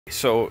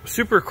So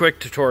super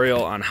quick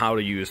tutorial on how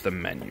to use the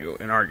menu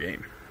in our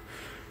game.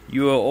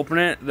 You will open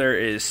it, there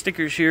is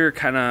stickers here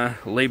kind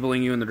of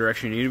labeling you in the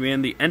direction you need to be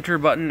in. The enter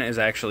button is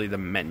actually the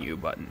menu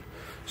button.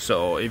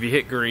 So if you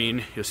hit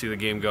green, you'll see the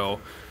game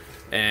go,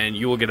 and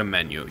you will get a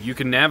menu. You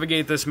can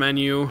navigate this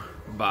menu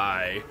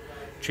by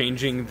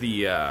changing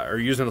the, or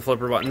using the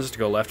flipper buttons to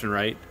go left and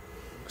right.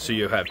 So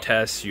you have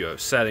tests, you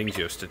have settings,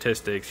 you have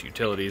statistics,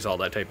 utilities, all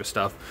that type of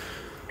stuff.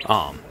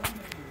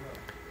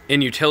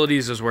 In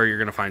utilities is where you're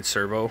going to find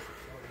servo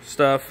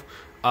stuff.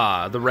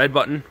 The red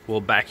button will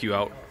back you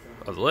out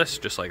of the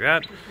list, just like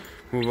that.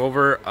 Move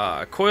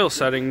over. Coil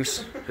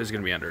settings is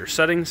going to be under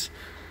settings,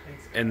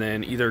 and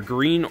then either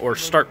green or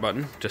start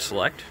button to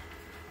select.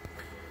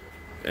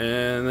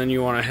 And then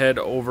you want to head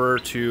over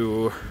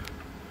to,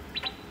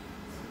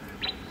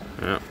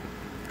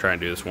 try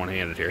and do this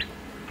one-handed here.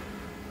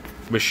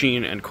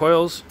 Machine and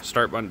coils,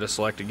 start button to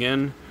select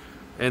again.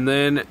 And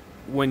then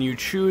when you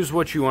choose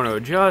what you want to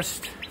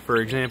adjust, for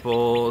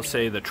example,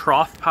 say the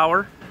trough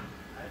power,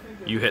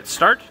 you hit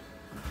start,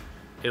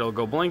 it'll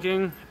go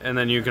blinking, and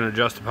then you can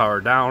adjust the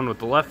power down with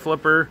the left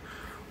flipper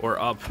or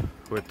up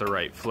with the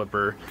right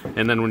flipper.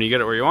 And then when you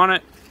get it where you want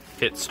it,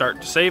 hit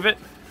start to save it,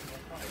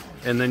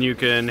 and then you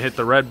can hit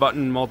the red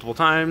button multiple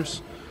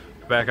times,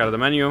 back out of the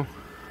menu,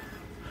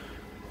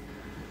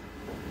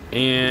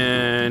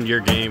 and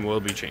your game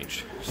will be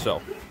changed.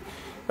 So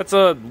that's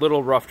a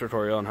little rough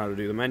tutorial on how to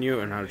do the menu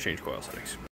and how to change coil settings.